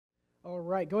All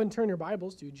right, go ahead and turn your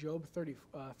Bibles to Job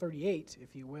 38,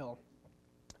 if you will.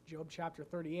 Job chapter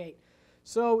 38.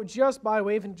 So just by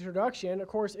way of introduction, of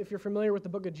course, if you're familiar with the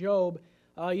book of Job,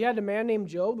 you had a man named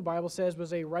Job, the Bible says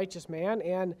was a righteous man,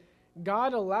 and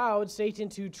God allowed Satan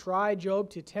to try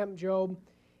Job, to tempt Job.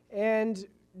 And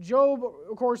Job,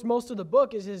 of course, most of the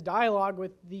book is his dialogue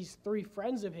with these three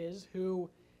friends of his who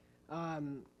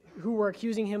were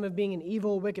accusing him of being an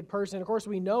evil, wicked person. Of course,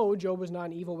 we know Job was not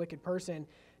an evil, wicked person.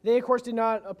 They, of course, did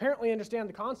not apparently understand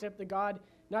the concept that God,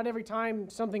 not every time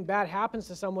something bad happens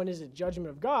to someone is a judgment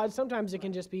of God. Sometimes it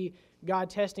can just be God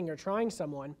testing or trying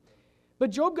someone. But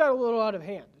Job got a little out of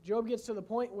hand. Job gets to the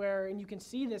point where, and you can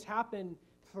see this happen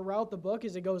throughout the book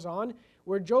as it goes on,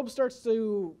 where Job starts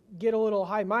to get a little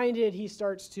high-minded. He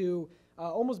starts to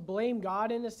almost blame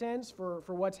God in a sense for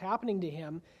what's happening to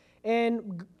him.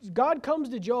 And God comes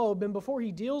to Job, and before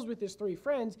he deals with his three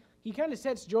friends, he kind of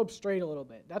sets Job straight a little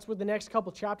bit. That's what the next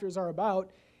couple chapters are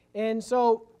about. And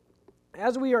so,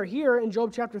 as we are here in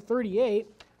Job chapter 38,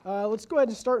 let's go ahead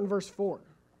and start in verse 4.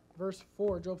 Verse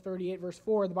 4, Job 38, verse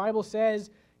 4, the Bible says,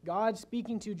 God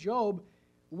speaking to Job,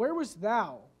 "Where wast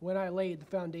thou when I laid the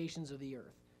foundations of the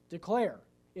earth? Declare,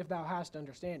 if thou hast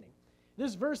understanding."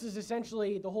 This verse is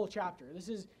essentially the whole chapter.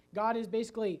 God is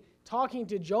basically talking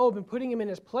to Job and putting him in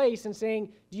his place and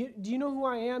saying, do you know who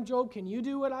I am, Job? Can you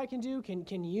do what I can do?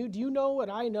 Do you know what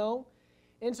I know?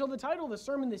 And so the title of the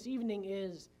sermon this evening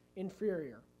is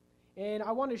Inferior. And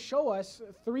I want to show us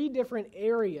three different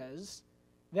areas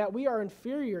that we are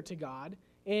inferior to God,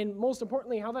 and most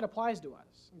importantly, how that applies to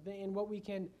us and what we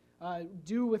can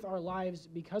do with our lives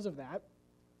because of that.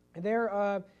 There,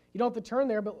 you don't have to turn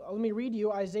there, but let me read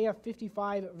you Isaiah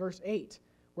 55, verse 8.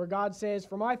 Where God says,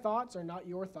 "For my thoughts are not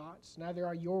your thoughts, neither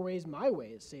are your ways my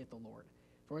ways, saith the Lord.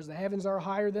 For as the heavens are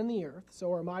higher than the earth,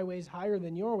 so are my ways higher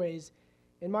than your ways,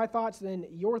 and my thoughts than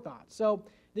your thoughts." So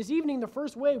this evening, the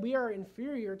first way we are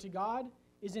inferior to God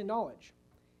is in knowledge.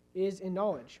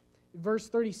 Verse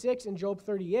 36 in Job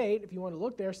 38, if you want to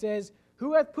look there, says,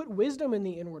 "Who hath put wisdom in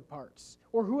the inward parts?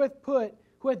 Or who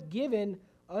hath given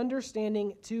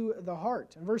understanding to the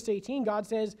heart?" In verse 18, God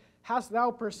says, "Hast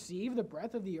thou perceived the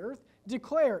breadth of the earth?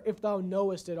 Declare if thou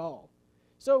knowest it all."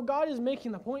 So God is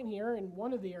making the point here in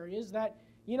one of the areas that,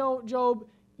 Job,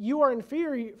 you are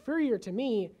inferior to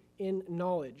me in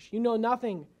knowledge. You know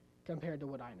nothing compared to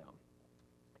what I know.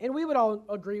 And we would all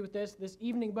agree with this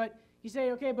evening, but you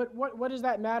say, okay, but what does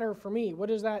that matter for me? What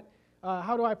is that?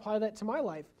 How do I apply that to my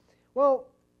life? Well,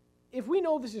 if we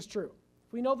know this is true,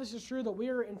 that we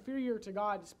are inferior to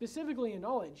God specifically in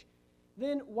knowledge,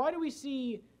 then why do we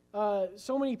see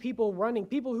so many people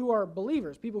who are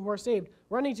believers, people who are saved,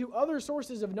 running to other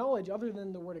sources of knowledge other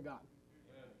than the Word of God?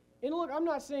 Amen. And look, I'm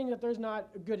not saying that there's not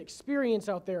a good experience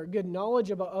out there, good knowledge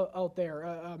out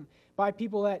there by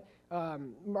people that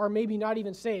are maybe not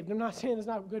even saved. I'm not saying there's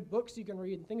not good books you can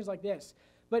read and things like this.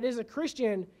 But as a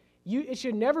Christian, it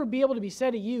should never be able to be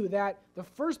said to you that the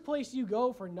first place you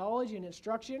go for knowledge and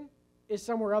instruction is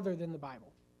somewhere other than the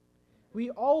Bible. We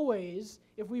always,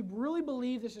 if we really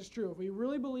believe this is true, if we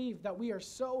really believe that we are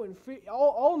so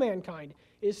all mankind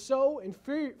is so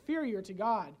inferior to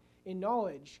God in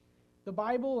knowledge, the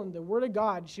Bible and the Word of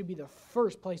God should be the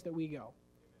first place that we go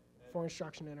for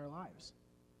instruction in our lives.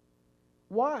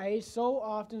 Why so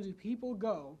often do people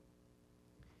go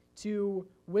to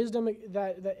wisdom,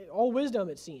 all wisdom,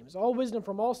 it seems, all wisdom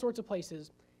from all sorts of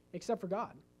places except for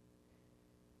God?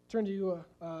 Turn to,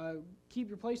 keep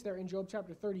your place there in Job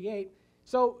chapter 38.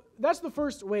 So that's the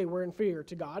first way we're inferior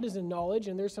to God, is in knowledge,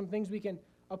 and there's some things we can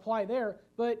apply there.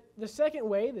 But the second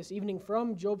way this evening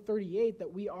from Job 38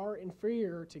 that we are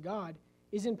inferior to God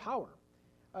is in power.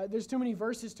 There's too many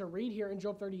verses to read here in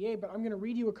Job 38, but I'm going to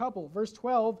read you a couple. Verse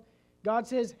 12, God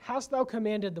says, "Hast thou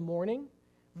commanded the morning?"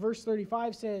 Verse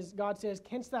 35 says, God says,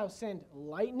 "Canst thou send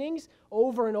lightnings?"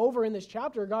 Over and over in this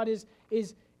chapter, God is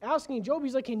asking Job,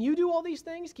 he's like, can you do all these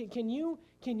things? Can you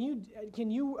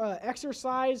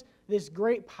exercise this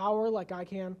great power like I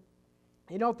can?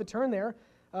 You don't have to turn there,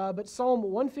 but Psalm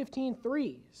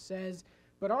 115:3 says,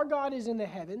 "But our God is in the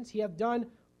heavens, he hath done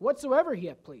whatsoever he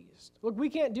hath pleased." Look, we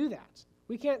can't do that.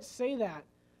 We can't say that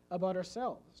about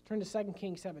ourselves. Turn to 2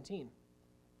 Kings 17.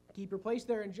 Keep your place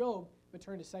there in Job, but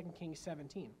turn to 2 Kings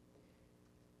 17.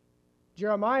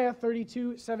 Jeremiah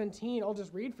 32:17, I'll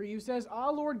just read for you, says, "Ah,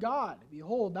 Lord God,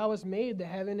 behold, thou hast made the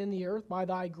heaven and the earth by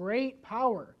thy great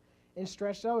power and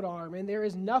stretched out arm, and there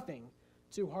is nothing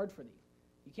too hard for thee."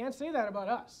 You can't say that about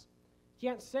us. You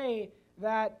can't say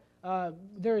that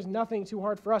there is nothing too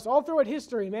hard for us. All throughout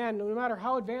history, man, no matter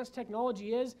how advanced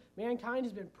technology is, mankind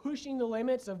has been pushing the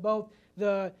limits of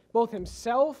both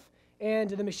himself and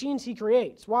the machines he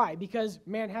creates. Why? Because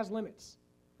man has limits.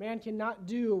 Man cannot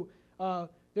do,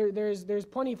 there's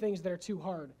plenty of things that are too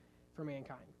hard for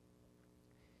mankind.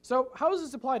 So how does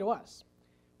this apply to us?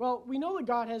 Well, we know that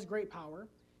God has great power.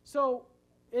 So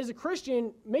as a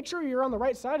Christian, make sure you're on the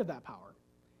right side of that power.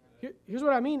 Here's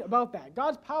what I mean about that.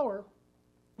 God's power,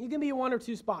 you can be in one or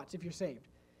two spots if you're saved.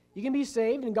 You can be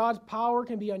saved, and God's power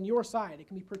can be on your side. It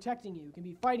can be protecting you. It can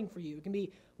be fighting for you. It can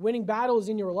be winning battles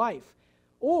in your life.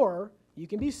 Or you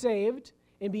can be saved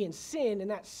and be in sin, and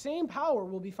that same power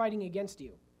will be fighting against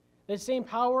you. That same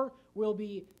power will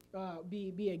be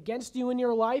against you in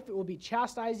your life. It will be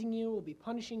chastising you. It will be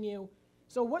punishing you.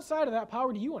 So what side of that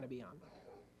power do you want to be on?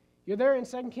 You're there in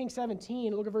 2 Kings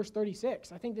 17. Look at verse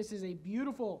 36. I think this is a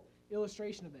beautiful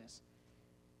illustration of this.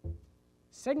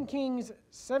 2 Kings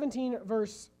 17,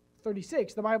 verse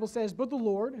 36, the Bible says, "But the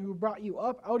Lord, who brought you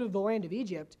up out of the land of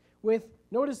Egypt with,"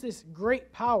 notice this,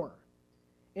 "great power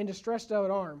and a stretched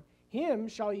out arm, him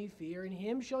shall ye fear, and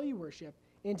him shall ye worship,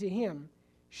 and to him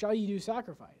shall ye do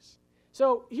sacrifice."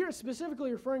 So here it's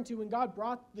specifically referring to when God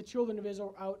brought the children of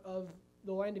Israel out of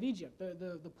the land of Egypt,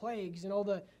 the plagues and all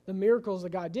the miracles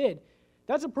that God did.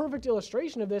 That's a perfect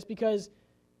illustration of this, because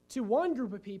to one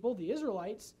group of people, the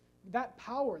Israelites, that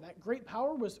power, that great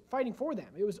power, was fighting for them.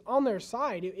 It was on their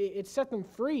side. It set them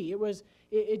free.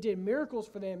 It did miracles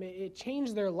for them. It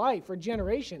changed their life for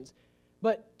generations.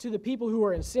 But to the people who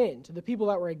were in sin, to the people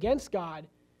that were against God,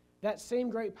 that same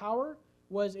great power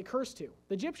was a curse to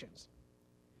the Egyptians.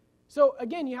 So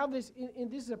again, you have this, and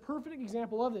this is a perfect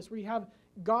example of this, where you have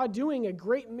God doing a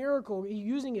great miracle,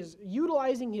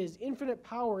 utilizing his infinite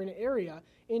power in an area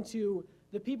into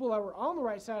the people that were on the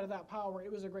right side of that power.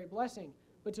 It was a great blessing.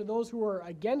 But to those who were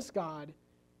against God,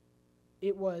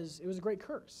 it was a great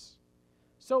curse.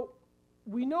 So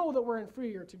we know that we're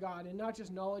inferior to God in not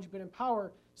just knowledge, but in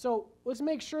power. So let's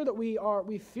make sure that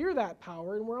we fear that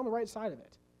power and we're on the right side of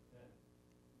it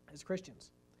as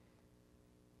Christians.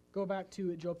 Go back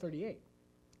to Job 38.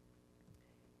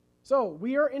 So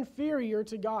we are inferior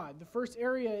to God. The first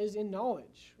area is in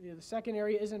knowledge. The second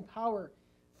area is in power.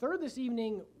 Third, this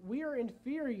evening, we are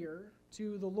inferior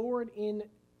to the Lord in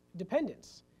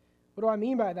dependence. What do I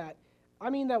mean by that? I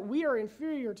mean that we are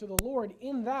inferior to the Lord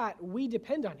in that we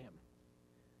depend on him.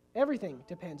 Everything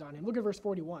depends on him. Look at verse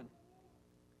 41.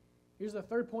 Here's the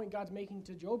third point God's making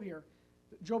to Job here.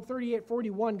 Job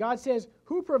 38:41, God says,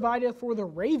 "Who provideth for the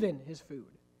raven his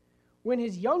food? When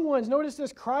his young ones," notice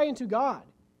this, "cry unto God,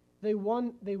 they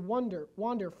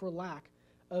wander for lack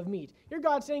of meat." Here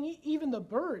God's saying even the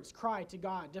birds cry to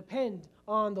God, depend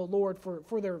on the Lord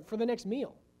for the next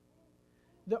meal.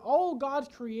 All God's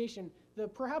creation,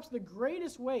 perhaps the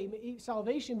greatest way,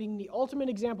 salvation being the ultimate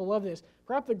example of this,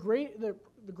 perhaps the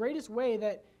greatest way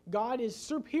that God is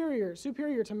superior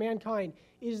to mankind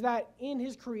is that in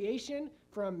his creation,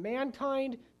 from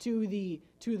mankind to the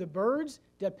birds,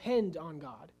 depend on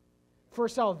God. For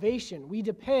salvation, we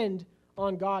depend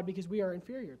on God because we are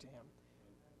inferior to him.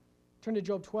 Turn to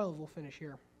Job 12, we'll finish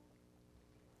here.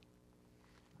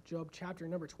 Job chapter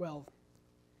number 12.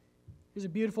 Here's a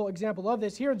beautiful example of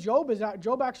this. Here,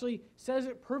 Job actually says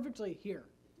it perfectly here.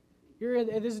 Here,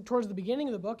 this is towards the beginning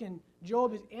of the book, and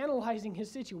Job is analyzing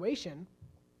his situation,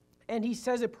 and he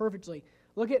says it perfectly.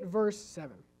 Look at verse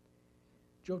 7.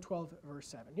 Job 12, verse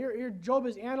 7. Here Job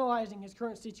is analyzing his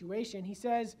current situation. He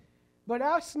says, "But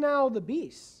ask now the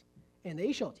beasts, and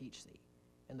they shall teach thee,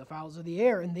 and the fowls of the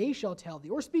air, and they shall tell thee,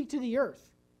 or speak to the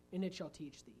earth, and it shall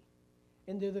teach thee.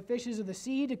 And do the fishes of the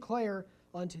sea declare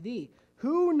unto thee,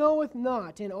 who knoweth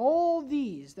not in all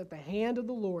these that the hand of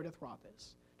the Lord hath wrought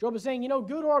this?" Job is saying,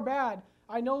 good or bad,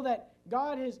 I know that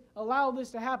God has allowed this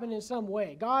to happen in some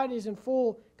way. God is in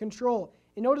full control.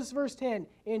 And notice verse 10,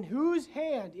 "In whose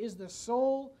hand is the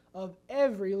soul of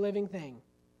every living thing,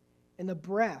 and the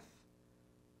breath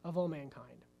of all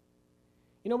mankind."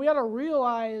 We ought to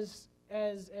realize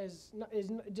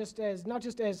not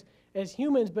just as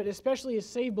humans, but especially as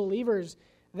saved believers,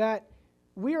 that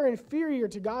we are inferior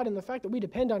to God in the fact that we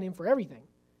depend on him for everything,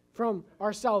 from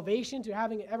our salvation to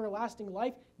having an everlasting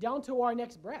life down to our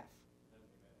next breath.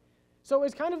 So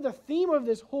it's kind of the theme of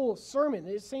this whole sermon.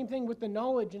 It's the same thing with the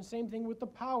knowledge and same thing with the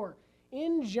power.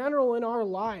 In general in our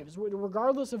lives,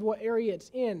 regardless of what area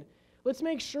it's in, let's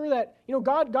make sure that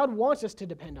God wants us to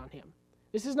depend on him.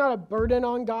 This is not a burden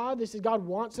on God. God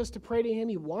wants us to pray to him.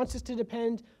 He wants us to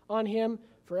depend on him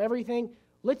for everything.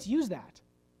 Let's use that.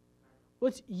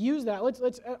 Let's use that. Let's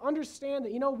understand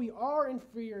that, we are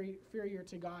inferior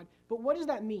to God. But what does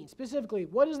that mean? Specifically,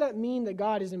 what does that mean that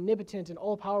God is omnipotent and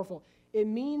all-powerful? It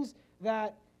means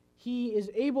that he is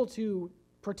able to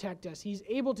protect us. He's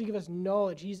able to give us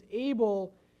knowledge. He's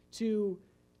able to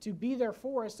be there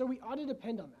for us. So we ought to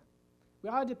depend on that. We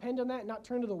ought to depend on that and not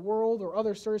turn to the world or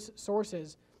other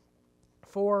sources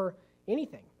for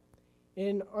anything.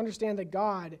 And understand that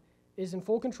God is in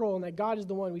full control and that God is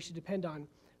the one we should depend on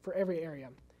for every area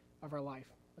of our life.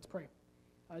 Let's pray.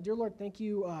 Dear Lord, thank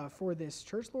you for this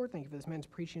church, Lord. Thank you for this man's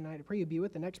preaching tonight. I pray you be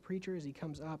with the next preacher as he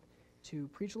comes up to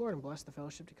preach, Lord, and bless the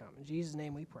fellowship to come. In Jesus'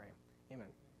 name we pray. Amen.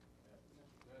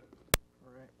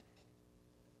 All right.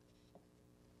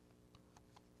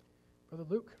 Brother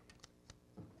Luke.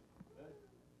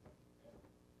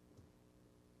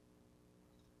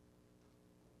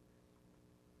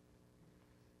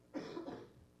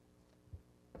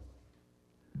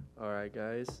 All right,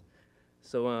 guys.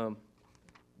 So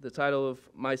the title of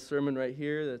my sermon right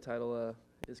here, the title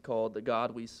is called The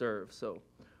God We Serve. So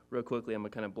real quickly, I'm going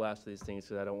to kind of blast these things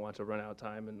because I don't want to run out of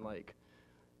time and,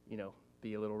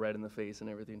 be a little red in the face and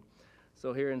everything.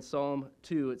 So here in Psalm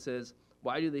 2, it says,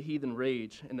 "Why do the heathen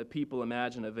rage and the people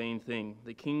imagine a vain thing?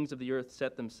 The kings of the earth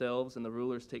set themselves and the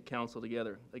rulers take counsel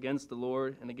together against the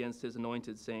Lord and against his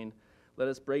anointed, saying, Let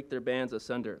us break their bands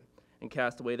asunder and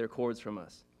cast away their cords from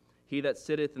us. He that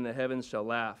sitteth in the heavens shall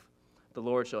laugh. The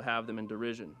Lord shall have them in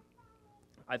derision."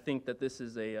 I think that this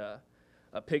is a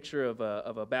picture of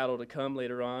a battle to come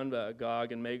later on,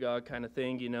 Gog and Magog kind of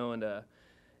thing, and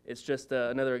it's just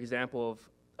another example of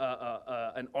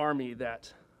an army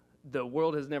that the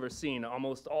world has never seen.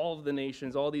 Almost all of the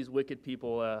nations, all these wicked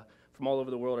people from all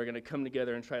over the world are going to come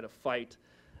together and try to fight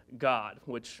God,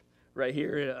 which right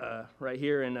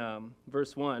here in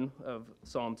verse 1 of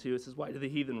Psalm 2, it says, "Why do the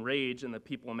heathen rage and the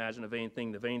people imagine a vain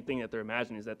thing?" The vain thing that they're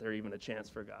imagining is that they're even a chance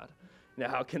for God. Now,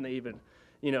 how can they even,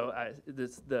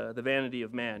 the vanity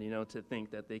of man, to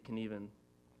think that they can even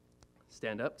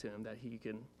stand up to him, that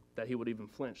he would even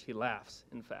flinch. He laughs,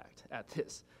 in fact, at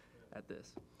this.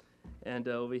 And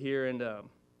over here in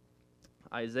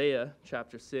Isaiah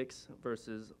chapter 6,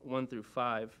 verses 1 through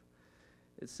 5,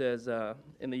 it says,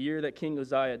 "In the year that King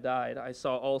Uzziah died, I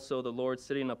saw also the Lord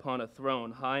sitting upon a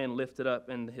throne, high and lifted up,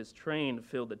 and his train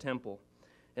filled the temple."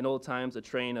 In old times, a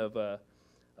train of a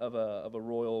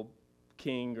royal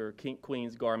king or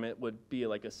queen's garment would be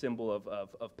like a symbol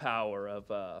of power,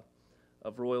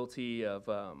 of royalty, of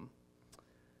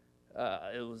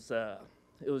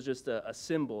it was just a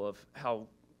symbol of how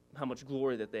much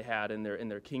glory that they had in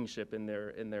their kingship, in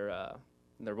their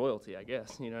royalty, I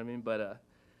guess. You know what I mean? But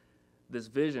this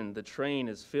vision, the train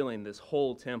is filling this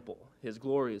whole temple. His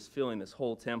glory is filling this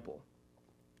whole temple.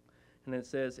 And it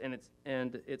says,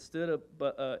 it stood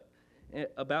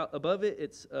above it.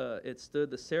 It stood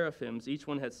the seraphims. Each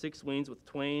one had 6 wings. With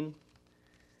twain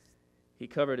he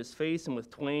covered his face, and with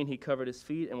twain he covered his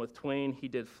feet, and with twain he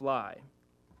did fly.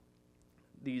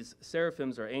 These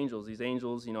seraphims are angels. These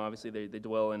angels, obviously they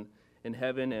dwell in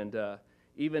heaven, and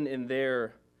even in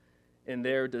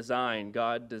their design,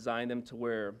 God designed them to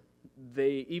where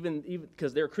they even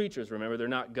because they're creatures. Remember, they're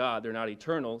not God. They're not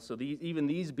eternal. So even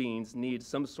these beings need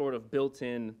some sort of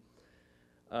built-in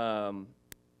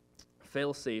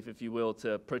fail-safe, if you will,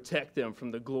 to protect them from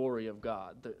the glory of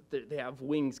God. They have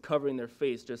wings covering their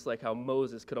face, just like how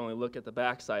Moses could only look at the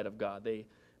backside of God. They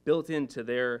built into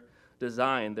their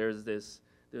design. There's this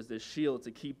shield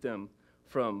to keep them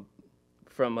from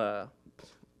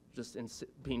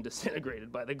being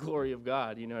disintegrated by the glory of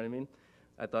God. You know what I mean?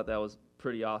 I thought that was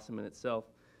pretty awesome in itself.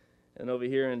 And over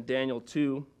here in Daniel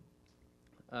 2,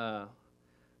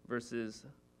 verses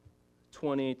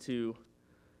 20 to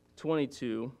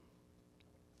 22,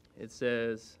 it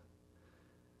says,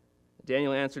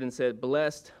 "Daniel answered and said,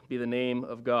 Blessed be the name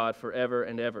of God forever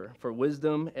and ever, for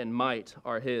wisdom and might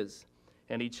are his.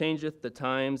 And he changeth the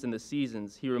times and the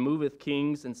seasons. He removeth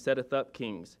kings and setteth up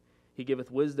kings. He giveth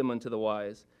wisdom unto the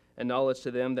wise, and knowledge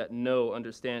to them that know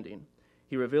understanding.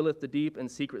 He revealeth the deep and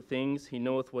secret things. He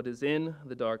knoweth what is in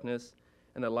the darkness,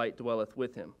 and the light dwelleth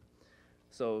with him."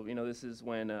 So, this is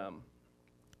when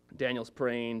Daniel's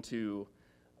praying to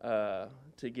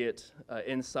get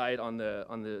insight on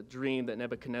the dream that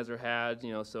Nebuchadnezzar had.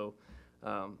 So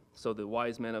the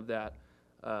wise men of that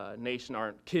nation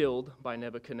aren't killed by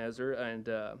Nebuchadnezzar,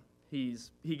 and he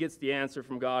gets the answer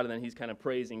from God, and then he's kind of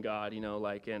praising God.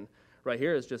 And right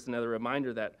here is just another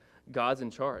reminder that God's in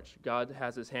charge. God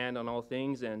has his hand on all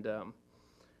things, and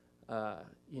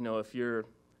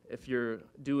if you're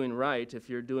doing right, if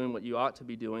you're doing what you ought to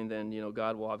be doing, then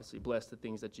God will obviously bless the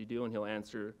things that you do, and he'll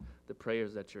answer the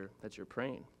prayers that you're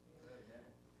praying.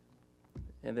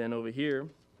 And then over here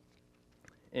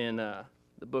in the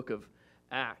book of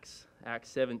Acts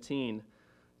 17,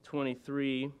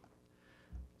 23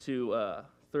 to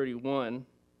 31,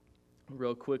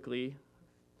 real quickly.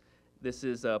 This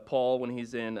is Paul when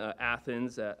he's in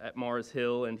Athens at Mars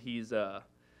Hill, and he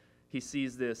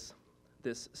sees this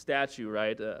this statue,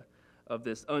 right, of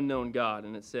this unknown God.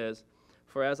 And it says,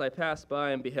 "For as I passed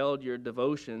by and beheld your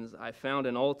devotions, I found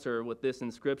an altar with this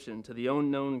inscription, To the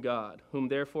unknown God, whom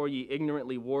therefore ye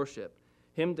ignorantly worship.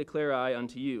 Him declare I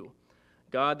unto you,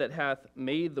 God that hath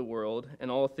made the world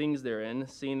and all things therein,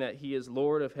 seeing that he is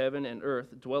Lord of heaven and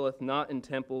earth, dwelleth not in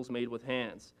temples made with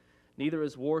hands, neither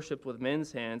is worshipped with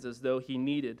men's hands as though he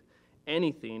needed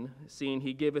anything, seeing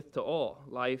he giveth to all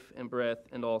life and breath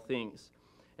and all things,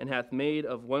 and hath made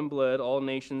of one blood all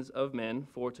nations of men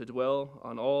for to dwell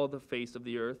on all the face of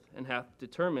the earth, and hath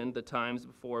determined the times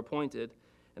before appointed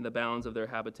and the bounds of their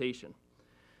habitation,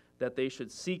 that they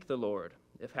should seek the Lord,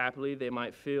 if happily they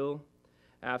might feel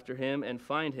after him and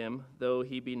find him, though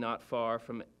he be not far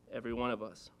from every one of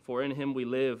us. For in him we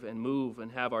live and move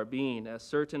and have our being, as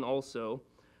certain also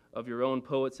of your own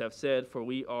poets have said, for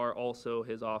we are also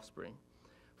his offspring.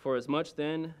 For as much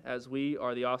then as we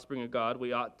are the offspring of God,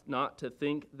 we ought not to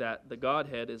think that the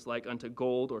Godhead is like unto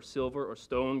gold or silver or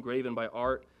stone graven by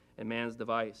art and man's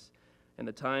device. And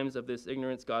the times of this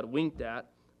ignorance God winked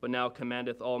at, but now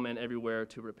commandeth all men everywhere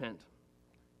to repent."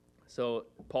 So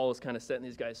Paul is kind of setting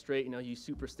these guys straight. You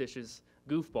superstitious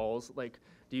goofballs. Like,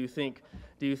 do you think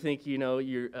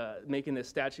you're making this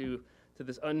statue to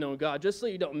this unknown God just so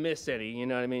you don't miss any? You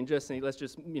know what I mean? Let's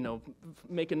just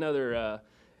make another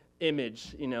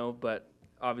image. But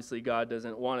obviously God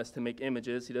doesn't want us to make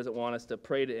images. He doesn't want us to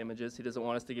pray to images. He doesn't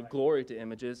want us to give glory to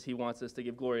images. He wants us to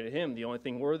give glory to Him. The only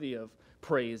thing worthy of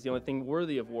praise, the only thing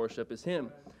worthy of worship is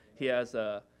Him. He has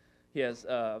the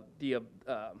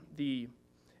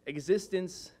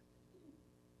existence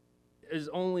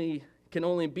can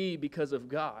only be because of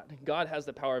God. God has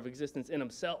the power of existence in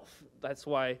himself. That's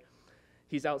why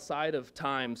he's outside of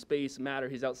time, space, matter.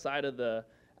 He's outside of the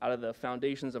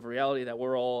foundations of reality that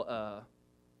we're all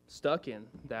stuck in,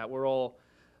 that we're all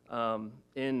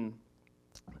in.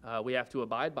 We have to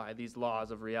abide by these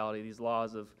laws of reality, these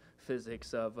laws of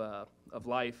physics, of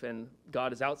life, and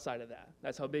God is outside of that.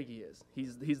 That's how big he is.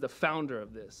 He's the founder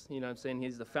of this. You know what I'm saying?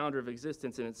 He's the founder of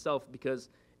existence in itself, because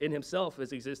in himself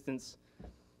is existence.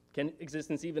 Can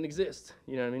existence even exist?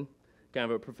 You know what I mean? Kind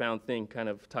of a profound thing, kind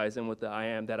of ties in with the I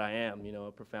am that I am,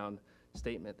 a profound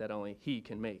statement that only he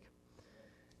can make.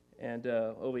 And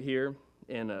over here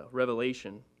in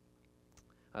Revelation,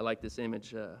 I like this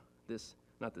image,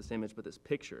 not this image, but this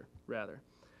picture, rather.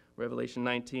 Revelation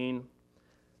 19,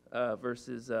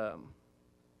 verses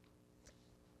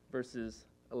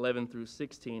 11 through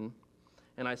 16.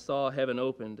 "And I saw heaven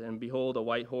opened, and behold, a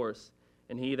white horse,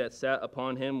 and he that sat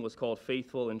upon him was called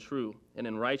Faithful and True, and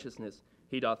in righteousness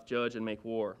he doth judge and make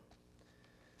war.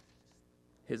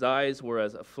 His eyes were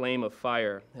as a flame of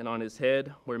fire, and on his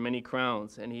head were many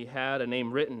crowns, and he had a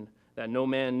name written that no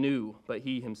man knew but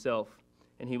he himself.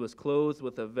 And he was clothed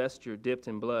with a vesture dipped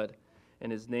in blood,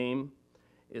 and his name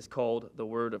is called the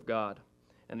Word of God.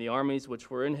 And the armies which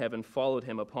were in heaven followed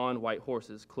him upon white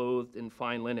horses, clothed in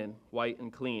fine linen, white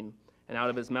and clean. And out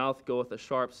of his mouth goeth a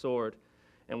sharp sword,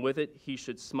 and with it he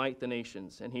should smite the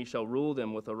nations, and he shall rule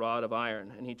them with a rod of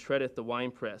iron, and he treadeth the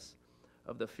winepress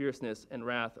of the fierceness and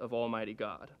wrath of Almighty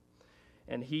God.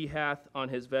 And he hath on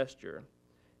his vesture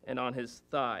and on his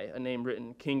thigh a name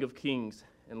written, King of Kings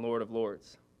and Lord of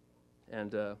Lords."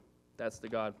 And that's the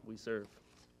God we serve.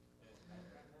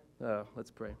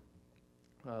 Let's pray.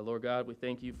 Lord God, we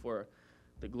thank you for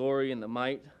the glory and the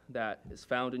might that is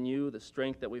found in you, the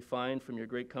strength that we find from your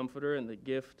great comforter, and the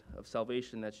gift of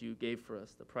salvation that you gave for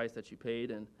us, the price that you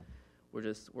paid. And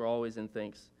we're always in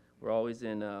thanks. We're always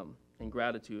in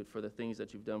gratitude for the things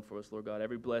that you've done for us, Lord God,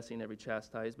 every blessing, every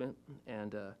chastisement.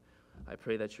 And I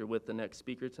pray that you're with the next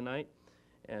speaker tonight.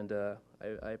 And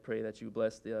I pray that you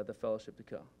bless the fellowship to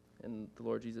come. In the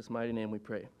Lord Jesus' mighty name we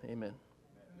pray. Amen.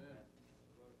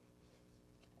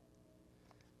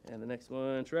 And the next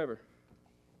one, Trevor.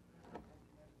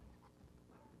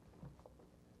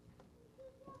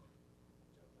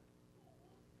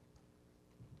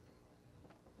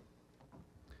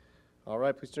 All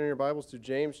right, please turn your Bibles to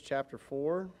James chapter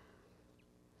 4.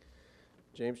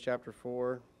 James chapter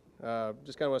 4.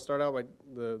 Just kind of want to start out by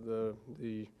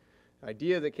the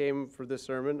idea that came for this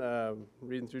sermon.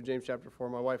 Reading through James chapter 4,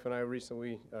 my wife and I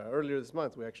recently, earlier this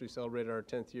month, we actually celebrated our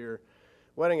 10th year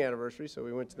wedding anniversary. So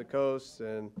we went to the coast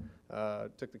and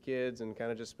took the kids and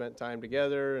kind of just spent time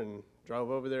together and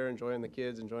drove over there, enjoying the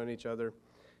kids, enjoying each other.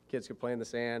 Kids could play in the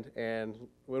sand. And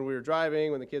when we were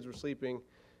driving, when the kids were sleeping,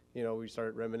 we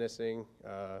started reminiscing.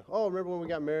 Remember when we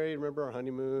got married? Remember our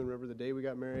honeymoon? Remember the day we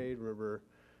got married? Remember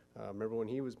when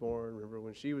he was born? Remember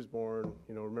when she was born?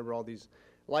 Remember all these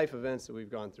life events that we've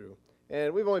gone through.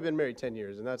 And we've only been married 10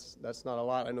 years, and that's not a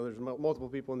lot. I know there's multiple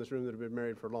people in this room that have been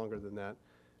married for longer than that.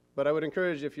 But I would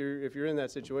encourage, if you're in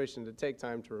that situation, to take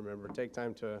time to remember, take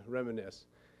time to reminisce.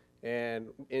 And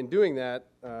in doing that,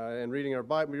 and reading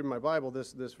my Bible,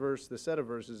 this set of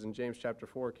verses in James chapter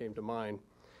 4 came to mind.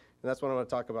 And that's what I want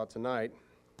to talk about tonight.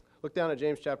 Look down at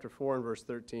James chapter 4 and verse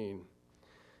 13.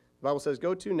 The Bible says,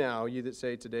 "Go to now, ye that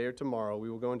say, today or tomorrow, we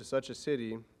will go into such a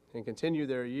city, and continue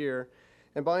there a year,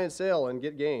 and buy and sell, and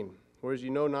get gain. Whereas ye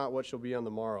know not what shall be on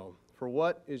the morrow. For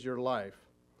what is your life?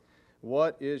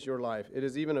 What is your life? It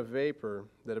is even a vapor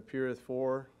that appeareth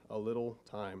for a little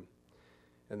time,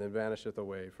 and then vanisheth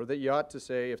away. For that ye ought to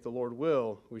say, if the Lord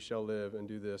will, we shall live and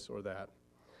do this or that."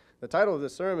 The title of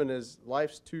this sermon is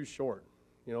Life's Too Short.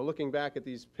 You know, looking back at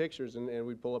these pictures, and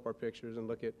we pull up our pictures and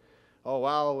look at, oh,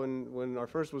 wow, when our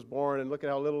first was born, and look at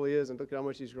how little he is, and look at how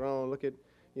much he's grown. Look at,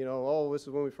 you know, oh, this is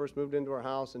when we first moved into our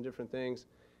house and different things.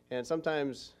 And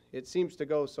sometimes it seems to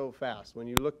go so fast. When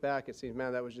you look back, it seems,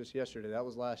 man, that was just yesterday. That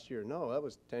was last year. No, that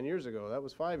was 10 years ago. That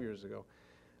was 5 years ago.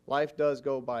 Life does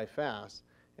go by fast.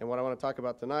 And what I want to talk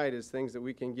about tonight is things that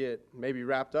we can get maybe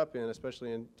wrapped up in,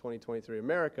 especially in 2023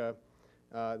 America,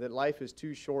 that life is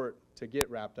too short to get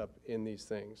wrapped up in these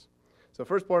things. So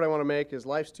first point I want to make is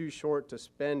life's too short to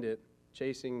spend it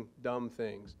chasing dumb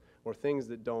things or things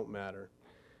that don't matter.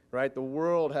 Right? The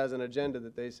world has an agenda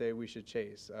that they say we should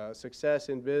chase. Success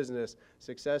in business,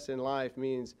 success in life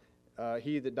means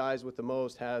he that dies with the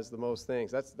most has the most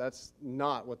things. That's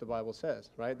not what the Bible says,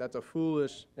 right? That's a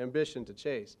foolish ambition to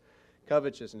chase.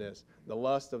 Covetousness, the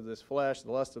lust of this flesh,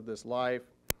 the lust of this life,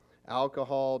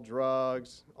 alcohol,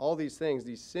 drugs, all these things,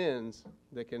 these sins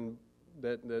that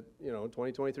you know,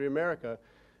 2023 America,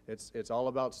 it's all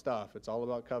about stuff. It's all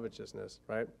about covetousness,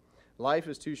 right? Life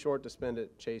is too short to spend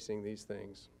it chasing these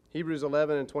things. Hebrews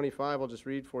 11 and 25, I'll just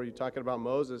read for you, talking about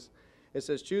Moses. It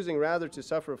says, "Choosing rather to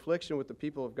suffer affliction with the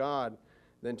people of God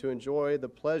than to enjoy the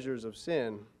pleasures of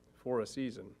sin for a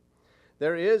season."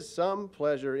 There is some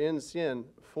pleasure in sin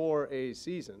for a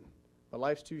season, but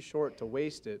life's too short to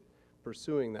waste it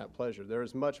pursuing that pleasure. There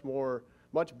is much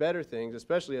better things,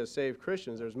 especially as saved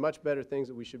Christians, there's much better things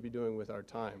that we should be doing with our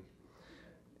time.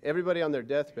 Everybody on their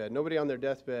deathbed, nobody on their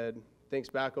deathbed thinks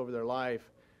back over their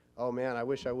life, oh man, I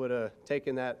wish I would have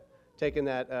taken that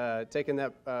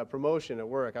promotion at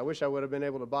work. I wish I would have been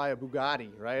able to buy a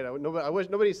Bugatti, right?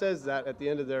 Nobody says that at the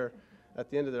end of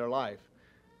their life.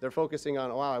 They're focusing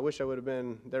on, wow, I wish I would have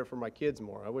been there for my kids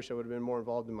more. I wish I would have been more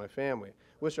involved in my family.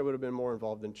 I wish I would have been more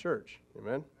involved in church.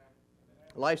 Amen?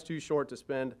 Life's too short to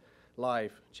spend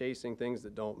life chasing things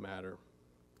that don't matter.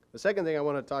 The second thing I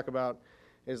want to talk about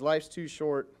is life's too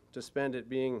short to spend it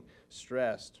being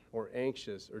stressed or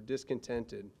anxious or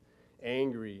discontented,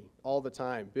 angry all the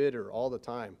time, bitter all the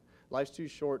time. Life's too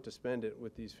short to spend it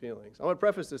with these feelings. I want to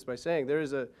preface this by saying there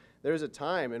is a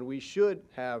time, and we should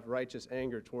have righteous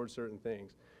anger towards certain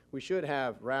things. We should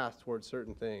have wrath towards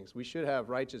certain things. We should have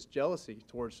righteous jealousy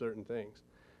towards certain things.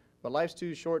 But life's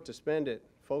too short to spend it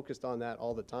focused on that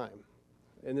all the time.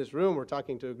 In this room, we're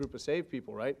talking to a group of saved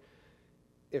people, right?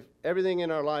 If everything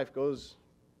in our life goes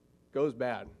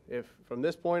bad, if from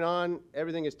this point on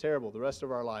everything is terrible the rest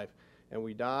of our life, and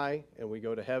we die and we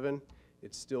go to heaven,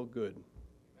 it's still good.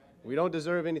 We don't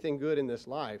deserve anything good in this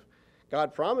life.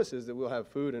 God promises that we'll have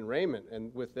food and raiment,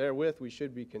 and therewith we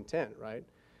should be content, right?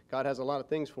 God has a lot of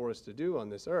things for us to do on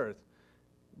this earth,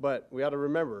 but we ought to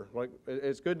remember, like,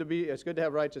 it's good to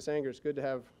have righteous anger. It's good to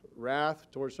have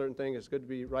wrath towards certain things. It's good to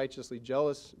be righteously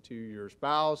jealous to your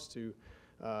spouse, to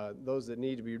those that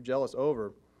need to be jealous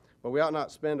over, but we ought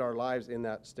not spend our lives in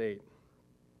that state.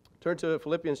 Turn to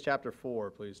Philippians chapter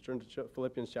 4, please. Turn to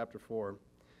Philippians chapter 4.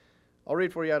 I'll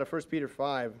read for you out of 1 Peter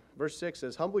 5. Verse 6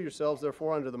 says, "Humble yourselves,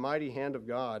 therefore, under the mighty hand of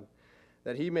God,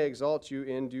 that he may exalt you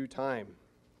in due time,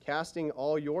 casting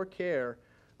all your care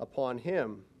upon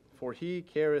him, for he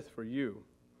careth for you."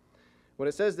 When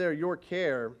it says there, your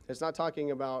care, it's not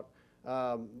talking about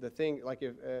the thing, like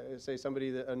if, say,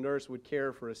 a nurse would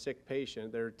care for a sick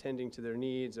patient, they're tending to their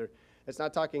needs, or it's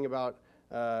not talking about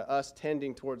us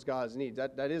tending towards God's needs.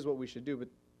 That is what we should do, but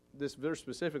this verse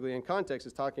specifically in context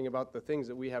is talking about the things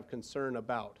that we have concern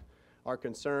about, our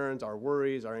concerns, our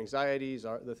worries, our anxieties,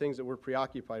 the things that we're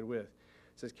preoccupied with.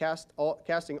 It says,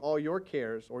 casting all your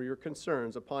cares or your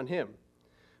concerns upon him,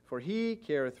 for he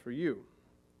careth for you.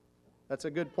 That's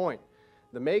a good point.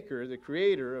 The maker, the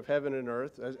creator of heaven and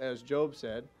earth, as Job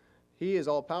said, he is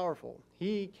all-powerful.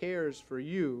 He cares for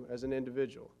you as an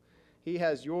individual. He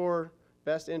has your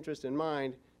best interest in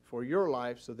mind for your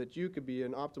life so that you could be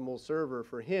an optimal server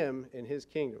for him in his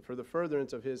kingdom, for the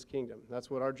furtherance of his kingdom.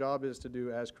 That's what our job is to do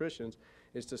as Christians,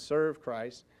 is to serve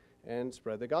Christ and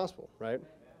spread the gospel, right?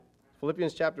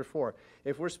 Philippians chapter 4.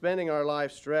 If we're spending our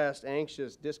life stressed,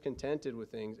 anxious, discontented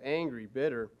with things, angry,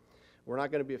 bitter, we're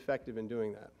not going to be effective in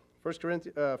doing that.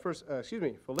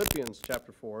 Philippians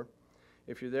chapter 4.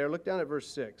 If you're there, look down at verse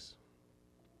 6.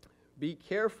 Be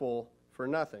careful for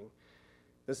nothing.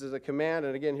 This is a command,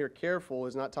 and again, here, careful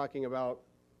is not talking about,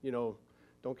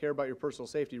 don't care about your personal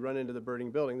safety, run into the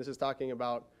burning building. This is talking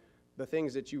about the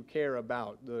things that you care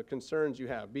about, the concerns you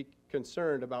have. Be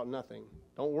concerned about nothing.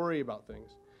 Don't worry about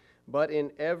things. But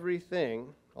in everything,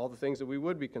 all the things that we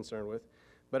would be concerned with,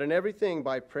 but in everything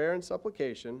by prayer and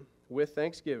supplication, with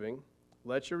thanksgiving,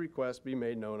 let your requests be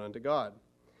made known unto God.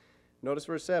 Notice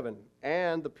verse 7,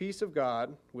 and the peace of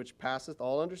God, which passeth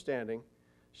all understanding,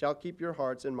 shall keep your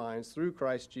hearts and minds through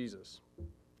Christ Jesus.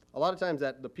 A lot of times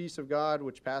that the peace of God,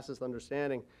 which passeth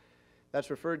understanding, that's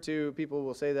referred to, people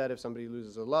will say that if somebody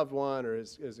loses a loved one or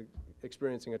is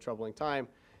experiencing a troubling time,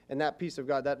 and that peace of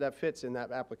God, that fits in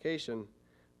that application.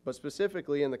 But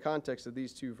specifically in the context of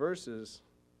these two verses,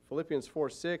 Philippians 4,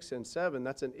 6 and 7,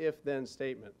 that's an if-then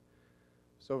statement.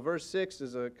 So verse 6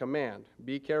 is a command,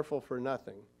 be careful for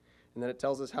nothing. And then it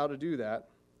tells us how to do that.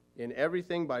 In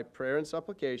everything by prayer and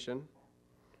supplication,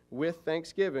 with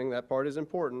thanksgiving, that part is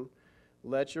important,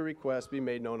 let your requests be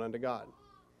made known unto God.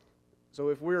 So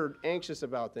if we're anxious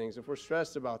about things, if we're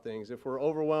stressed about things, if we're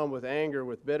overwhelmed with anger,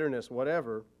 with bitterness,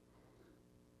 whatever,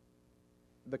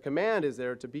 the command is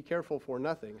there to be careful for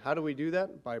nothing. How do we do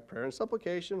that? By prayer and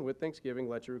supplication, with thanksgiving,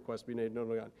 let your requests be made known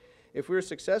to God. If we're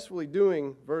successfully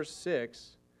doing verse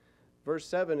 6, verse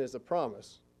 7 is a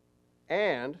promise.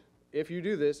 And if you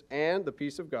do this, and the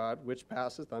peace of God, which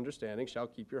passeth understanding, shall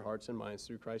keep your hearts and minds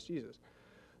through Christ Jesus.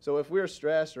 So if we're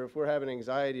stressed or if we're having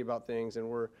anxiety about things and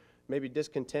we're maybe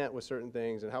discontent with certain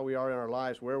things and how we are in our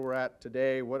lives, where we're at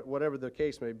today, whatever the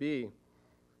case may be,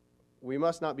 we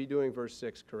must not be doing verse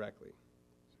 6 correctly.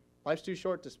 Life's too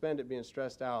short to spend it being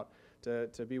stressed out,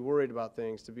 to be worried about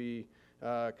things, to be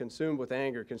consumed with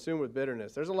anger, consumed with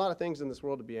bitterness. There's a lot of things in this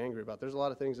world to be angry about. There's a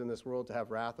lot of things in this world to have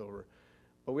wrath over.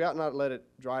 But we ought not let it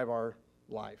drive our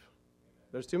life.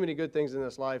 There's too many good things in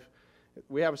this life.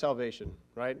 We have salvation,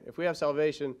 right? If we have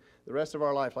salvation, the rest of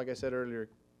our life, like I said earlier,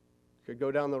 could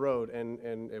go down the road,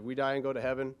 and if we die and go to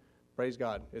heaven, praise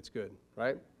God, it's good,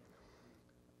 right?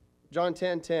 John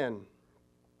 10:10.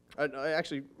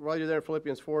 Actually, while you're there in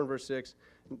Philippians 4 and verse 6,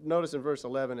 notice in verse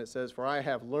 11 it says, for I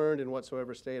have learned in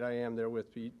whatsoever state I am therewith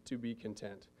to be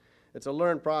content. It's a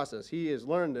learned process. He has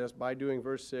learned this by doing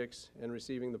verse 6 and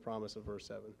receiving the promise of verse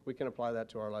 7. We can apply that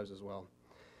to our lives as well.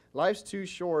 Life's too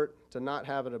short to not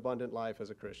have an abundant life as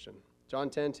a Christian. John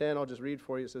 10:10, I'll just read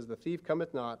for you. It says, the thief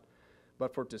cometh not,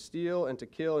 but for to steal and to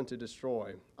kill and to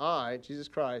destroy. I, Jesus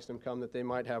Christ, am come that they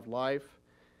might have life,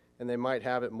 and they might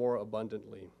have it more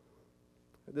abundantly.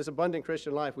 This abundant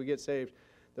Christian life, we get saved,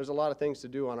 there's a lot of things to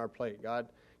do on our plate. God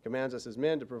commands us as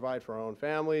men to provide for our own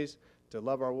families, to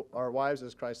love our wives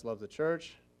as Christ loved the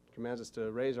church, commands us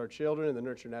to raise our children in the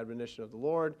nurture and admonition of the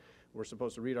Lord. We're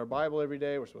supposed to read our Bible every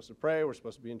day. We're supposed to pray. We're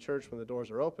supposed to be in church when the doors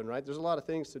are open, right? There's a lot of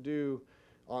things to do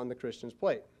on the Christian's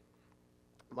plate.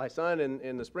 My son,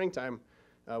 in the springtime,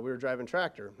 we were driving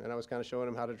tractor, and I was kind of showing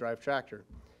him how to drive tractor.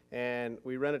 And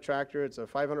we rent a tractor. It's a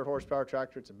 500 horsepower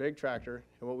tractor. It's a big tractor.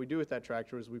 And what we do with that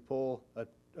tractor is we pull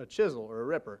a chisel or a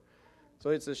ripper. So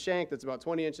it's a shank that's about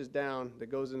 20 inches down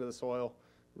that goes into the soil,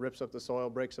 rips up the soil,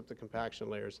 breaks up the compaction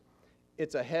layers.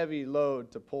 It's a heavy load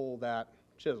to pull that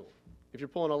chisel. If you're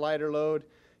pulling a lighter load,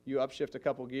 you upshift a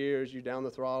couple gears, you down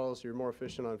the throttle so you're more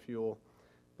efficient on fuel.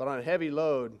 But on a heavy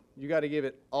load, you got to give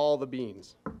it all the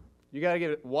beans. You got to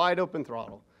give it wide open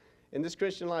throttle. In this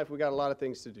Christian life, we got a lot of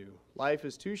things to do. Life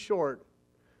is too short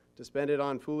to spend it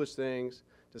on foolish things,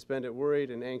 to spend it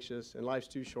worried and anxious, and life's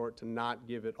too short to not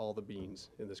give it all the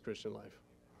beans in this Christian life.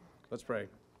 Let's pray.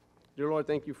 Dear Lord,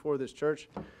 thank you for this church.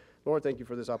 Lord, thank you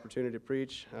for this opportunity to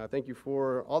preach. Thank you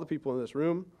for all the people in this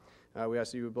room. We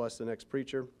ask that you would bless the next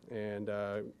preacher and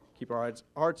keep our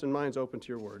hearts and minds open to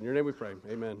your word. In your name we pray.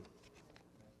 Amen.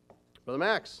 Brother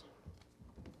Max.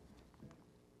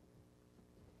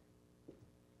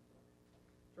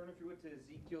 Turn, if you would, to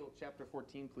Ezekiel chapter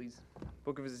 14, please.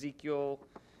 Book of Ezekiel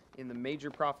in the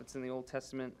major prophets in the Old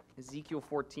Testament, Ezekiel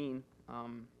 14.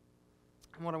 And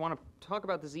what I want to talk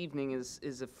about this evening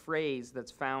is a phrase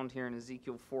that's found here in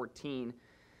Ezekiel 14.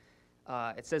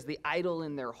 It says, the idol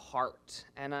in their heart.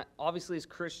 And obviously as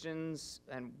Christians,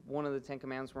 and one of the Ten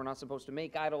Commandments, we're not supposed to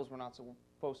make idols, we're not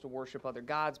supposed to worship other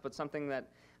gods, but something that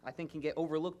I think can get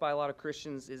overlooked by a lot of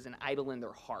Christians is an idol in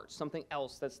their heart, something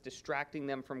else that's distracting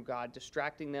them from God,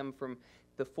 distracting them from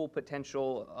the full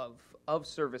potential of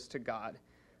service to God.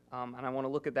 And I want to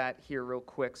look at that here real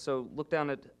quick. So look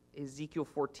down at Ezekiel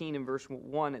 14 in verse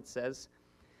 1, it says,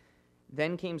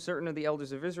 then came certain of the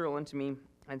elders of Israel unto me,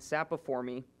 and sat before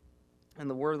me, and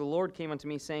the word of the Lord came unto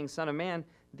me, saying, Son of man,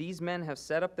 These men have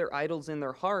set up their idols in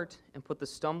their heart and put the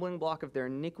stumbling block of their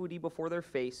iniquity before their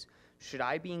face. Should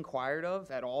I be inquired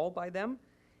of at all by them?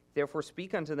 Therefore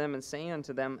speak unto them, and say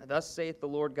unto them, Thus saith the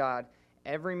Lord God,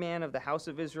 Every man of the house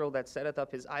of Israel that setteth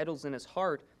up his idols in his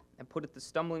heart, and putteth the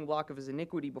stumbling block of his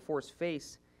iniquity before his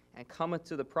face, and cometh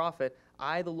to the prophet,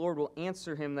 I, the Lord, will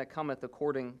answer him that cometh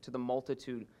according to the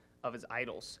multitude of his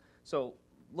idols. So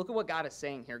look at what God is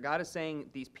saying here. God is saying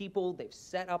these people, they've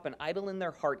set up an idol in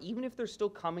their heart, even if they're still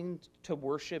coming to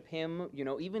worship him,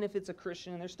 even if it's a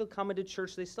Christian, and they're still coming to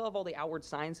church, they still have all the outward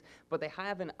signs, but they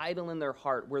have an idol in their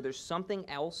heart where there's something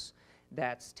else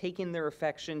that's taken their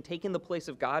affection, taken the place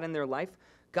of God in their life.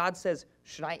 God says,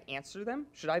 should I answer them?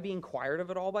 Should I be inquired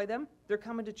of at all by them? They're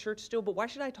coming to church still, but why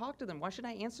should I talk to them? Why should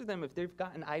I answer them if they've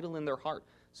got an idol in their heart?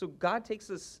 So God takes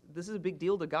this is a big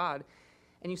deal to God.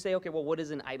 And you say, okay, well, what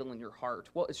is an idol in your heart?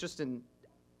 Well, it's just an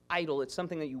idol. It's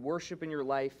something that you worship in your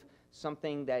life,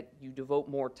 something that you devote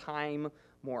more time,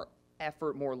 more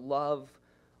effort, more love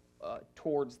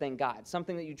towards than God,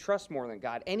 something that you trust more than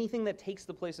God, anything that takes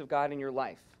the place of God in your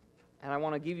life. And I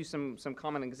want to give you some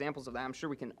common examples of that. I'm sure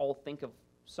we can all think of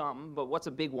some, but what's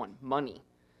a big one? Money.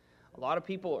 A lot of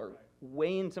people are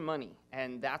way into money,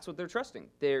 and that's what they're trusting.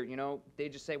 They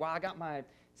just say, well, I got my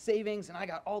savings, and I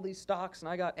got all these stocks, and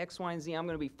I got X, Y, and Z. I'm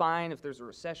going to be fine if there's a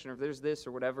recession or if there's this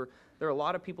or whatever. There are a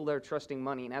lot of people that are trusting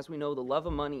money, and as we know, the love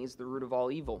of money is the root of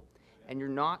all evil. And you're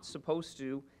not supposed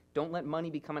to, don't let money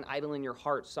become an idol in your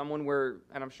heart. Someone where,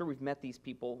 and I'm sure we've met these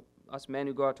people, us men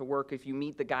who go out to work, if you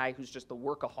meet the guy who's just the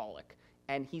workaholic,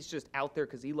 and he's just out there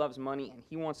because he loves money, and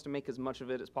he wants to make as much of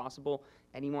it as possible,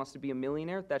 and he wants to be a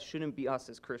millionaire, that shouldn't be us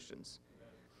as Christians.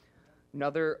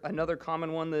 Another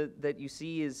common one that you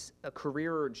see is a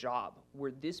career or job,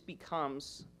 where this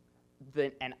becomes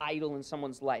an idol in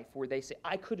someone's life, where they say,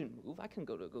 I couldn't move, I can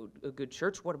go to a good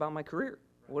church, what about my career?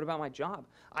 What about my job?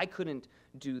 I couldn't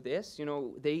do this,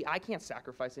 I can't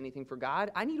sacrifice anything for God,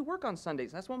 I need to work on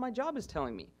Sundays, that's what my job is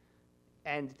telling me.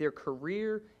 And their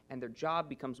career and their job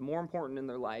becomes more important in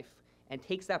their life and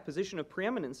takes that position of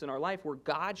preeminence in our life where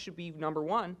God should be number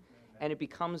one, and it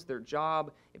becomes their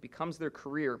job, it becomes their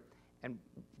career. And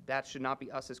that should not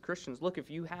be us as Christians. Look,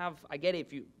 I get it,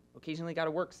 if you occasionally got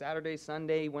to work Saturday,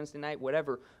 Sunday, Wednesday night,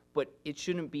 whatever, but it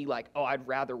shouldn't be like, oh, I'd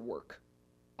rather work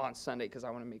on Sunday because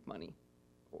I want to make money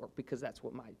or because that's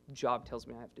what my job tells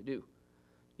me I have to do.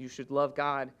 You should love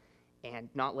God and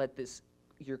not let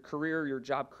your career, your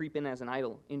job creep in as an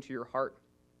idol into your heart.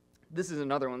 This is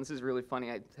another one. This is really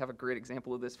funny. I have a great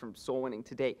example of this from Soul Winning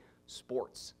today.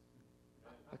 Sports.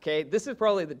 Okay, this is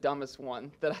probably the dumbest one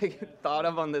that I thought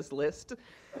of on this list.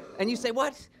 And you say,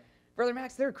 what? Brother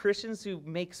Max, there are Christians who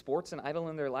make sports an idol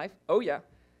in their life? Oh, yeah.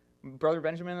 Brother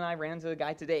Benjamin and I ran into a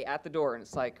guy today at the door, and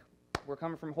it's like, we're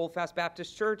coming from Holdfast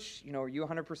Baptist Church. Are you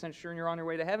 100% sure you're on your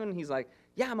way to heaven? He's like,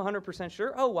 yeah, I'm 100%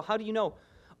 sure. Oh, well, how do you know?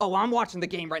 Oh, well, I'm watching the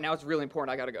game right now. It's really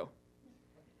important. I got to go.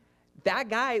 That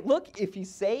guy, look, if he's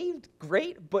saved,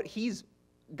 great, but he's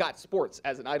got sports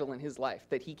as an idol in his life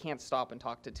that he can't stop and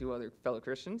talk to two other fellow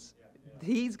Christians.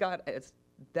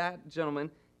 That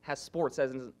gentleman has sports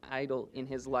as an idol in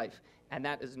his life, and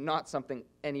that is not something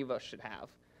any of us should have.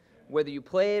 Whether you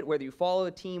play it, whether you follow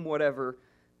a team, whatever,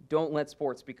 don't let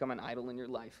sports become an idol in your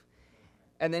life.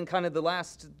 And then kind of the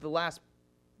last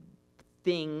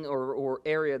thing or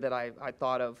area that I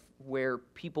thought of where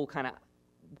people kind of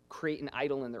create an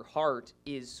idol in their heart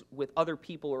is with other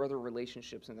people or other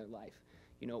relationships in their life.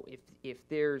 If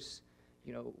there's,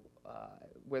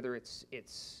 whether it's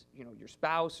your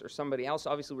spouse or somebody else,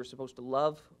 obviously we're supposed to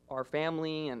love our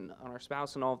family and our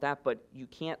spouse and all of that, but you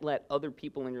can't let other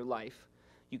people in your life,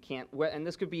 and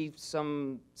this could be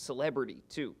some celebrity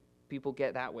too. People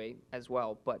get that way as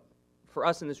well, but for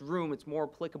us in this room, it's more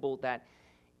applicable that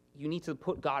you need to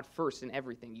put God first in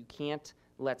everything. You can't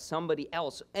let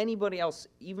anybody else,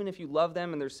 even if you love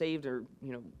them and they're saved or,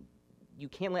 you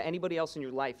can't let anybody else in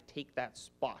your life take that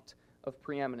spot of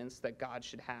preeminence that God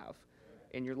should have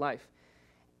in your life.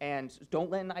 And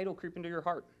don't let an idol creep into your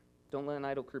heart. Don't let an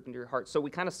idol creep into your heart. So we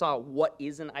kind of saw what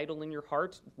is an idol in your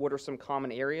heart, what are some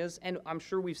common areas, and I'm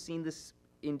sure we've seen this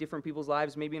in different people's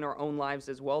lives, maybe in our own lives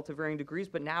as well to varying degrees,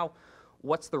 but now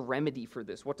what's the remedy for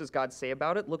this? What does God say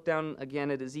about it? Look down again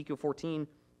at Ezekiel 14.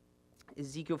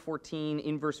 Ezekiel 14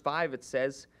 in verse 5, it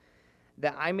says,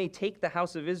 that I may take the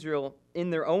house of Israel in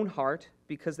their own heart,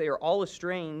 because they are all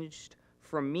estranged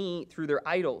from me through their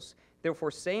idols.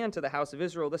 Therefore say unto the house of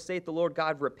Israel, thus saith the Lord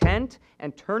God, repent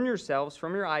and turn yourselves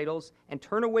from your idols, and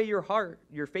turn away your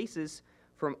faces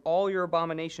from all your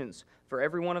abominations. For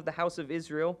every one of the house of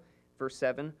Israel, verse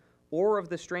 7, or of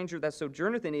the stranger that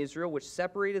sojourneth in Israel, which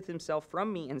separateth himself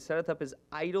from me, and setteth up his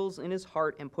idols in his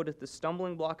heart, and putteth the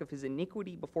stumbling block of his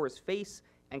iniquity before his face,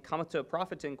 and cometh to a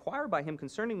prophet to inquire by him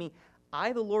concerning me,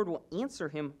 I, the Lord, will answer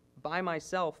him by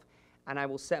myself, and I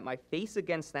will set my face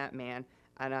against that man,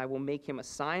 and I will make him a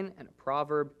sign and a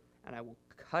proverb, and I will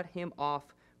cut him off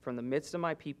from the midst of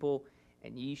my people,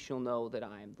 and ye shall know that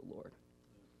I am the Lord.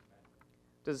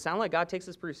 Does it sound like God takes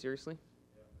this pretty seriously?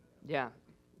 Yeah.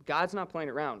 God's not playing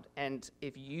around. And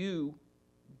if you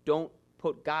don't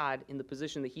put God in the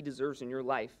position that he deserves in your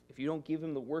life, if you don't give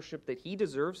him the worship that he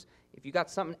deserves, if you got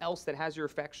something else that has your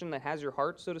affection, that has your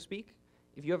heart, so to speak,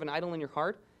 if you have an idol in your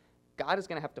heart, God is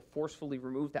going to have to forcefully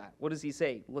remove that. What does he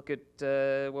say? Look at,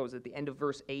 the end of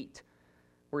verse 8,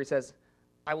 where he says,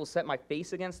 I will set my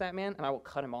face against that man, and I will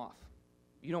cut him off.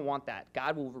 You don't want that.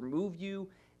 God will remove you,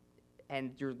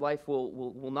 and your life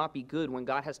will not be good when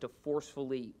God has to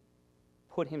forcefully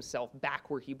put himself back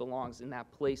where he belongs, in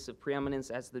that place of preeminence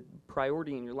as the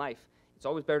priority in your life. It's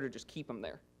always better to just keep him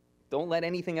there. Don't let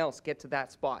anything else get to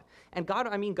that spot. And God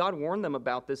warned them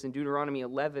about this in Deuteronomy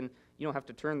 11. You don't have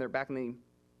to turn there. Back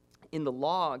in the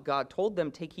law, God told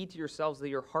them, take heed to yourselves that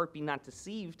your heart be not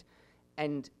deceived,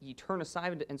 and ye turn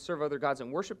aside and serve other gods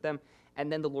and worship them, and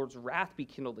then the Lord's wrath be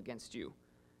kindled against you,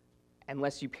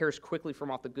 unless you perish quickly from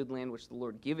off the good land which the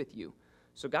Lord giveth you.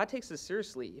 So God takes this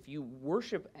seriously. If you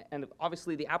worship, and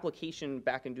obviously the application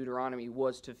back in Deuteronomy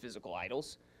was to physical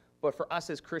idols, but for us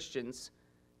as Christians,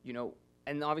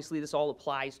 and obviously this all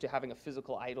applies to having a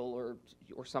physical idol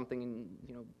or something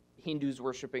in, Hindus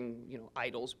worshiping,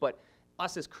 idols, but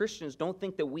us as Christians, don't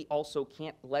think that we also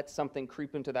can't let something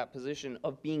creep into that position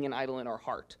of being an idol in our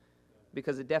heart,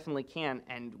 because it definitely can,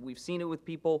 and we've seen it with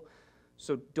people.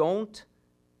 So don't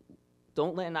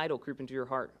let an idol creep into your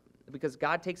heart, because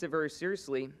God takes it very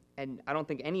seriously, and I don't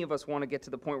think any of us want to get to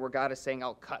the point where God is saying,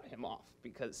 I'll cut him off,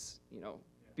 because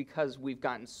we've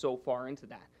gotten so far into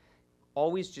that.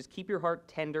 Always just keep your heart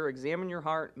tender, examine your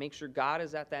heart, make sure God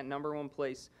is at that number one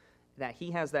place, that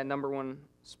he has that number one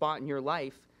spot in your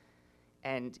life.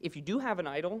 And if you do have an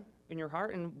idol in your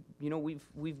heart, and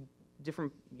we've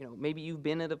different, maybe you've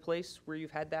been at a place where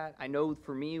you've had that. I know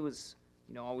for me it was,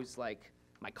 always like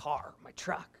my car, my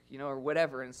truck, or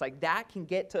whatever. And it's like that can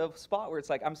get to a spot where it's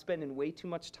like I'm spending way too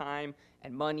much time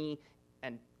and money,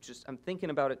 and just I'm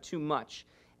thinking about it too much,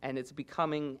 and it's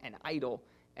becoming an idol,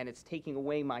 and it's taking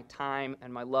away my time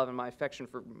and my love and my affection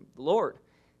for the Lord.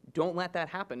 Don't let that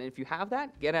happen. And if you have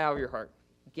that, get out of your heart.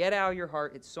 Get out of your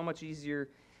heart. It's so much easier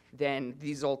than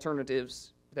these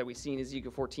alternatives that we see in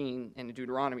Ezekiel 14 and in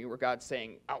Deuteronomy, where God's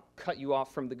saying, I'll cut you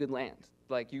off from the good land.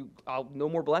 I'll no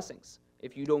more blessings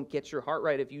if you don't get your heart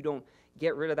right, if you don't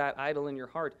get rid of that idol in your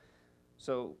heart.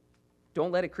 So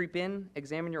don't let it creep in.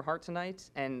 Examine your heart tonight.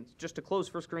 And just to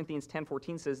close, 1 Corinthians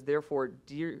 10:14 says, therefore,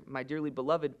 my dearly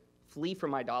beloved, flee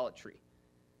from idolatry.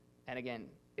 And again,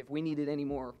 if we needed any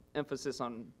more emphasis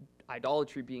on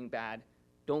idolatry being bad,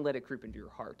 don't let it creep into your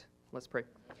heart. Let's pray.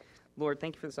 Lord,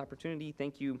 thank you for this opportunity.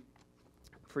 Thank you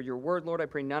for your word. Lord, I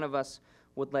pray none of us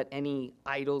would let any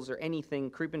idols or anything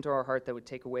creep into our heart that would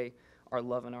take away our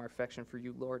love and our affection for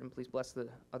you, Lord. And please bless the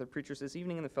other preachers this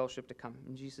evening and the fellowship to come.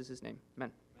 In Jesus' name,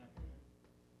 amen.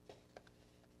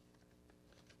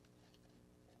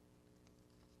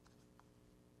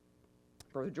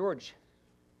 Brother George.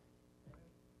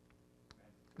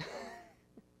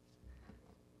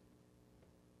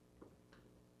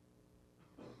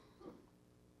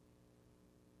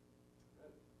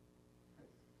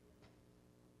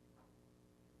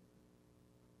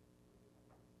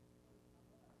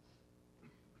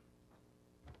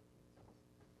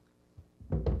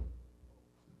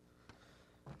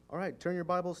 All right, turn your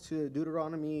Bibles to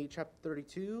Deuteronomy chapter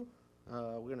 32.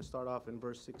 We're going to start off in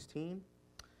verse 16.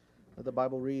 The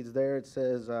Bible reads there, it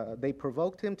says, they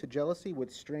provoked him to jealousy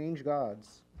with strange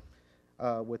gods.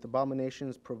 With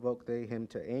abominations provoked they him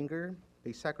to anger.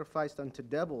 They sacrificed unto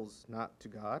devils, not to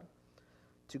God.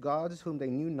 To gods whom they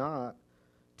knew not,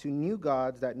 to new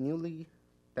gods that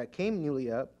came newly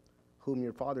up, whom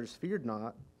your fathers feared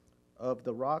not, of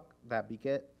the rock that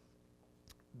beget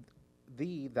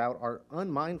thee, thou art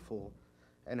unmindful,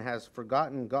 and hast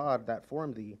forgotten God that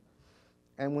formed thee.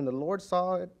 And when the Lord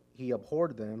saw it, he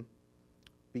abhorred them,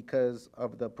 because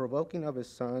of the provoking of his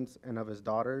sons and of his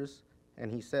daughters. And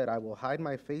he said, I will hide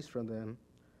my face from them.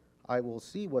 I will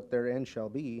see what their end shall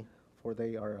be, for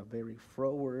they are a very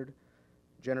froward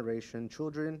generation,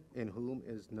 children in whom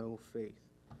is no faith.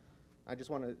 I just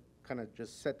want to kind of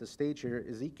just set the stage here.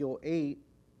 Ezekiel 8,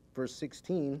 verse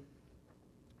 16,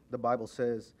 the Bible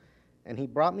says, and he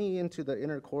brought me into the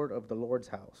inner court of the Lord's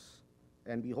house.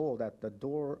 And behold, at the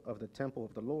door of the temple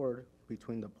of the Lord,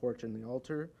 between the porch and the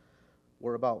altar,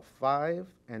 were about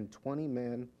 520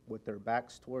 men with their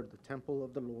backs toward the temple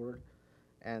of the Lord,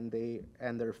 and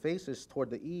their faces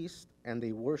toward the east, and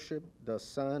they worshiped the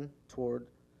sun toward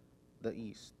the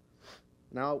east.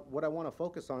 Now, what I want to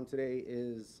focus on tonight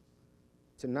is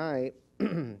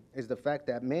the fact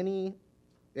that many,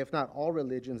 if not all,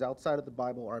 religions outside of the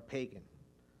Bible are pagan.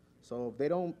 So if they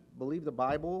don't believe the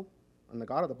Bible and the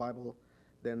God of the Bible,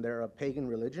 then they're a pagan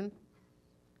religion.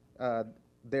 So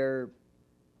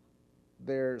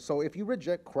if you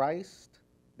reject Christ,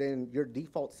 then your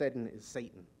default setting is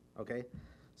Satan, okay?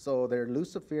 So they're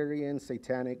Luciferian,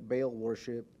 satanic, Baal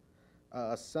worship,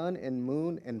 sun and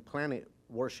moon and planet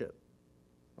worship,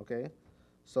 okay?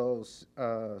 So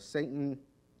Satan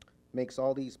makes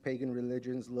all these pagan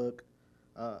religions look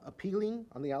appealing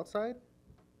on the outside,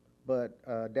 but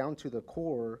down to the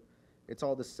core, it's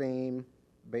all the same: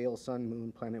 Baal, sun,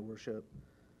 moon, planet worship.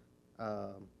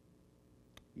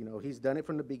 He's done it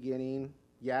from the beginning.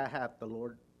 Hath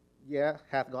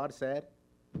God said.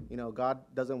 God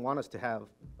doesn't want us to have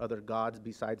other gods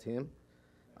besides him.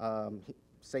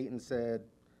 Satan said,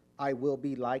 I will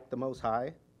be like the Most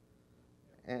High.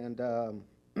 And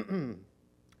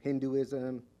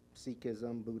Hinduism,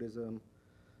 Sikhism, Buddhism,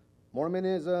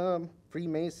 Mormonism,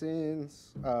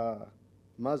 Freemasons,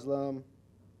 Muslim,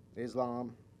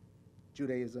 Islam,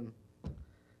 Judaism,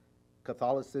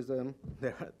 Catholicism,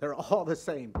 they're all the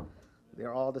same.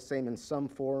 They're all the same in some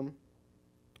form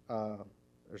or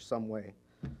some way.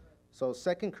 So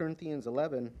 2 Corinthians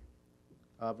 11,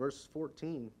 verse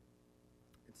 14,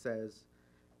 it says,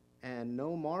 and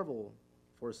no marvel,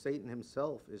 for Satan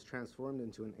himself is transformed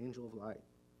into an angel of light.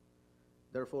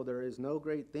 Therefore there is no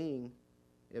great thing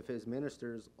if his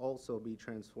ministers also be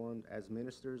transformed as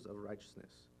ministers of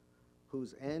righteousness,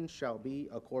 whose end shall be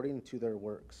according to their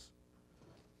works.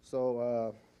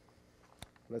 So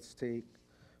let's take,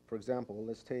 for example,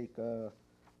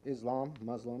 Islam,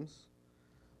 Muslims.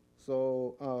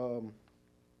 So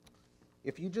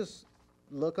if you just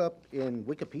look up in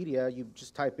Wikipedia, you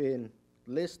just type in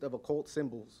list of occult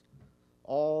symbols,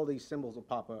 all these symbols will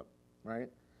pop up, right?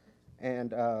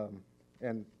 And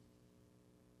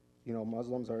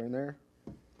Muslims are in there.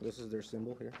 This is their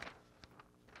symbol here.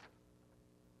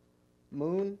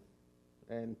 Moon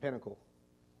and pentacle.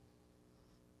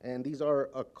 And these are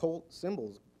occult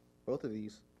symbols, both of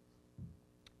these.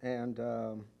 And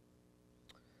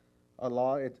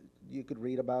Allah, you could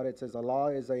read about it. It says,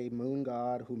 Allah is a moon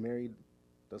god who married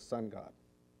the sun god.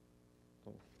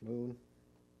 So moon,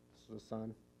 this is the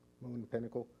sun, moon,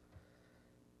 pentacle.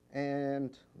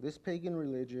 And this pagan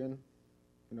religion,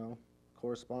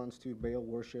 corresponds to Baal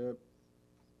worship,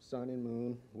 sun and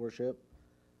moon worship.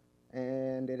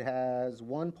 And it has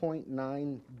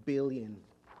 1.9 billion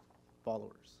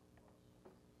followers.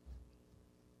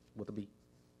 With a B.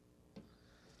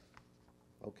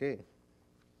 Okay.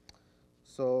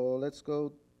 So let's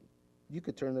go. You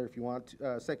could turn there if you want.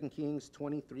 2 Kings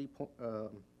 23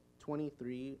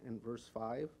 and verse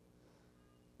 5.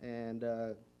 And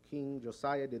King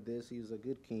Josiah did this. He was a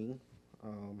good king.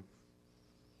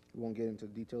 We won't get into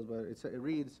the details, but it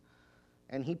reads,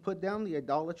 and he put down the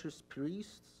idolatrous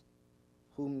priests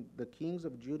whom the kings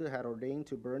of Judah had ordained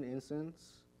to burn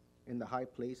incense in the high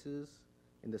places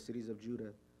in the cities of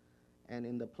Judah, and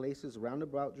in the places round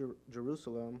about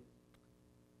Jerusalem,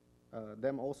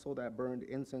 them also that burned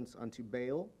incense unto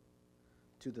Baal,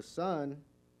 to the sun,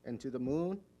 and to the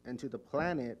moon, and to the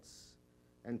planets,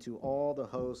 and to all the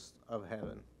hosts of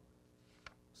heaven.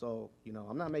 So,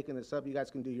 I'm not making this up. You guys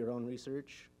can do your own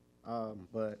research,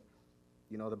 but,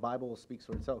 the Bible speaks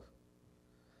for itself.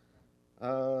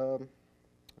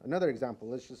 Another example,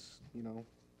 let's just,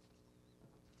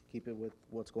 keep it with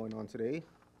what's going on today.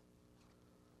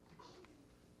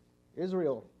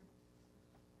 Israel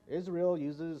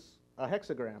uses a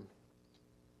hexagram,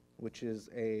 which is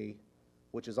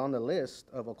on the list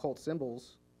of occult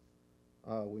symbols.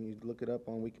 When you look it up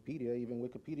on Wikipedia, even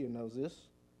Wikipedia knows this.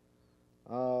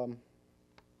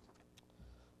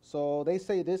 So they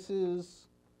say this is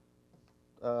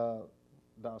the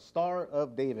Star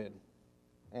of David,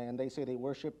 and they say they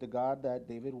worship the God that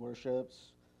David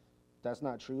worships. That's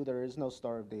not true. There is no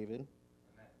Star of David.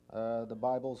 The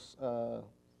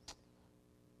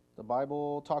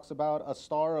Bible talks about a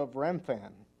star of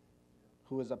Remphan,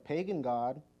 who is a pagan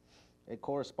god. It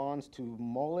corresponds to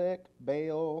Molech,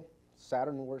 Baal,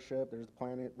 Saturn worship. There's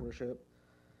planet worship.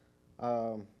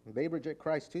 They reject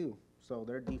Christ too, so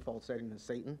their default setting is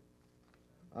Satan.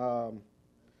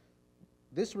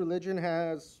 This religion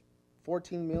has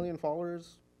 14 million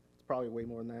followers. It's probably way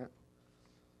more than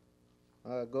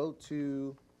that. Go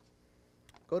to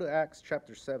Acts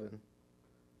chapter 7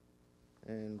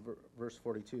 and verse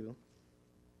 42.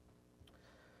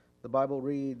 the Bible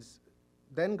reads,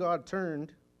 "Then God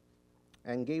turned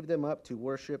and gave them up to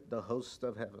worship the hosts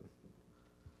of heaven.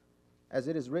 As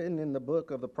it is written in the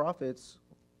book of the prophets,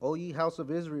 O ye house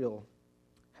of Israel,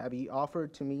 have ye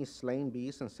offered to me slain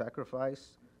beasts and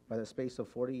sacrifice by the space of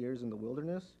 40 years in the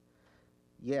wilderness?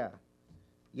 Yea,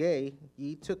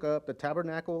 ye took up the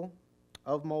tabernacle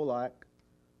of Moloch,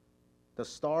 the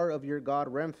star of your god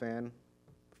Remphan,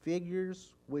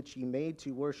 figures which ye made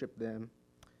to worship them,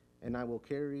 and I will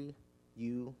carry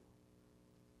you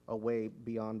away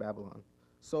beyond Babylon."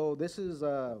 So this is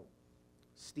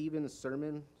Stephen's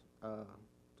sermon.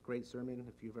 Great sermon,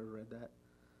 if you've ever read that.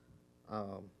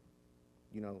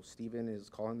 Stephen is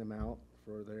calling them out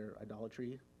for their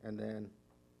idolatry, and then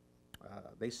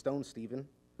they stone Stephen.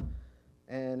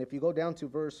 And if you go down to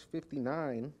verse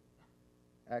 59,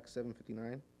 Acts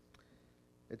 7:59,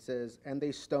 it says, "And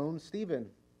they stoned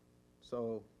Stephen."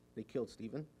 So they killed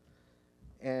Stephen.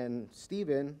 And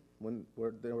Stephen, when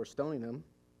they were stoning him,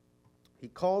 he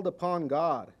called upon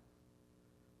God,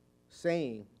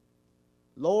 saying,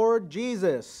 "Lord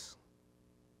Jesus,"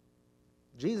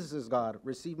 Jesus is God,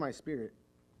 "receive my spirit."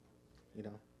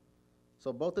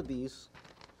 So both of these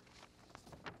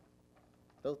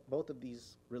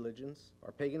religions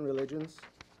are pagan religions,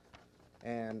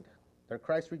 and they're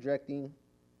Christ-rejecting,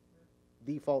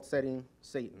 default-setting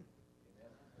Satan.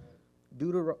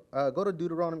 Go to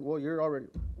Deuteronomy.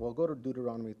 Go to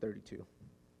Deuteronomy 32.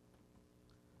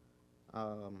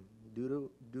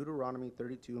 Deuteronomy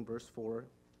 32 and verse 4.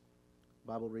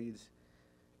 Bible reads,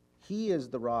 "He is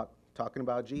the rock," talking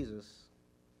about Jesus.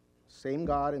 Same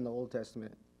God in the Old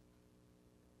Testament.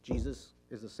 Jesus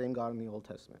is the same God in the Old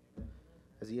Testament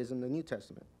as he is in the New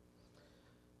Testament.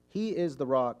 "He is the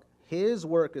rock. His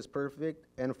work is perfect,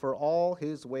 and for all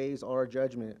his ways are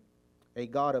judgment. A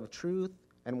God of truth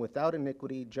and without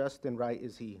iniquity, just and right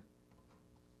is he."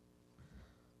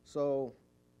 So,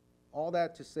 all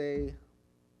that to say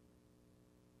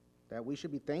that we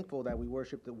should be thankful that we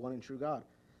worship the one and true God.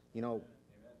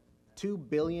 2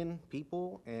 billion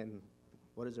people, and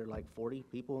what is there, like 40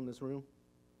 people in this room?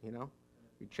 Your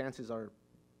chances are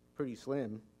pretty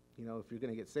slim, if you're going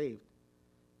to get saved.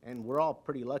 And we're all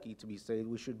pretty lucky to be saved.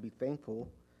 We should be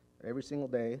thankful every single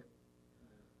day.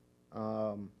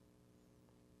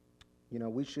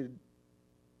 We should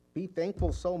be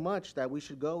thankful so much that we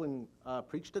should go and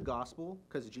preach the gospel,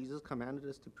 because Jesus commanded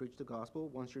us to preach the gospel.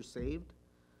 Once you're saved,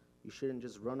 you shouldn't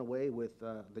just run away with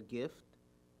the gift.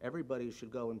 Everybody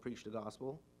should go and preach the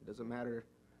gospel. It doesn't matter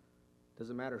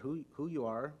who you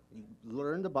are. You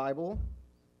learn the Bible.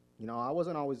 I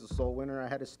wasn't always a soul winner. I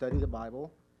had to study the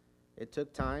Bible. It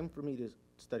took time for me to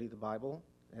study the Bible,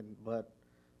 but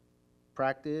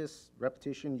practice,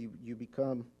 repetition, you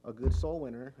become a good soul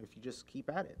winner if you just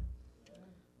keep at it.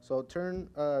 So turn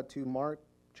to Mark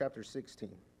chapter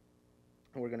 16.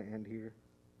 And we're going to end here.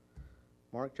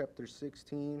 Mark chapter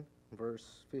 16,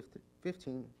 verse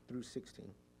 15 through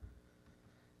 16.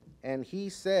 "And he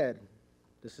said,"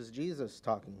 this is Jesus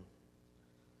talking,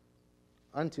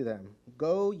 "unto them,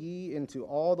 Go ye into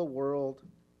all the world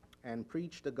and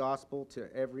preach the gospel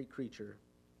to every creature.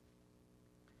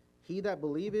 He that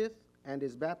believeth and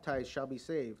is baptized shall be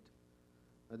saved."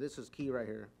 Now, this is key right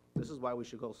here. This is why we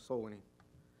should go soul winning.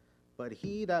 "But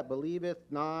he that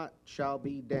believeth not shall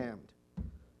be damned."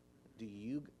 Do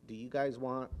you guys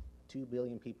want 2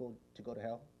 billion people to go to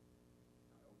hell?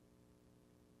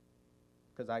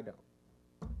 Because I don't.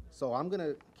 So I'm going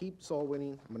to keep soul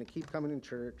winning. I'm going to keep coming in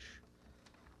church.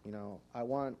 I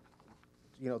want,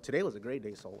 today was a great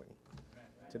day soul winning.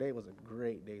 Today was a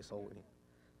great day soul winning.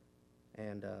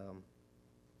 And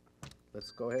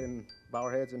let's go ahead and bow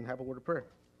our heads and have a word of prayer.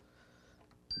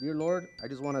 Dear Lord, I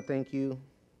just want to thank you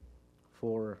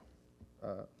for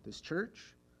this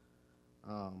church.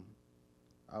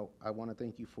 I want to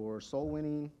thank you for soul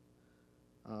winning.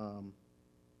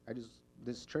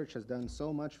 This church has done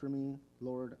so much for me,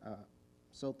 Lord.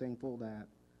 So thankful that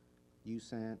you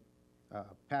sent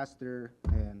Pastor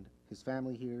and his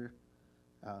family here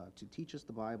to teach us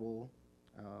the Bible.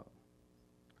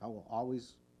 I will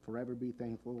always forever be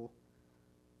thankful.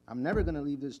 I'm never going to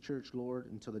leave this church, Lord,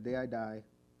 until the day I die.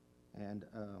 And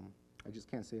I just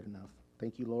can't say it enough.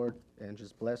 Thank you, Lord, and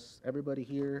just bless everybody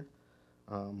here.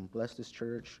 Bless this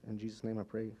church. In Jesus' name I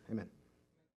pray. Amen.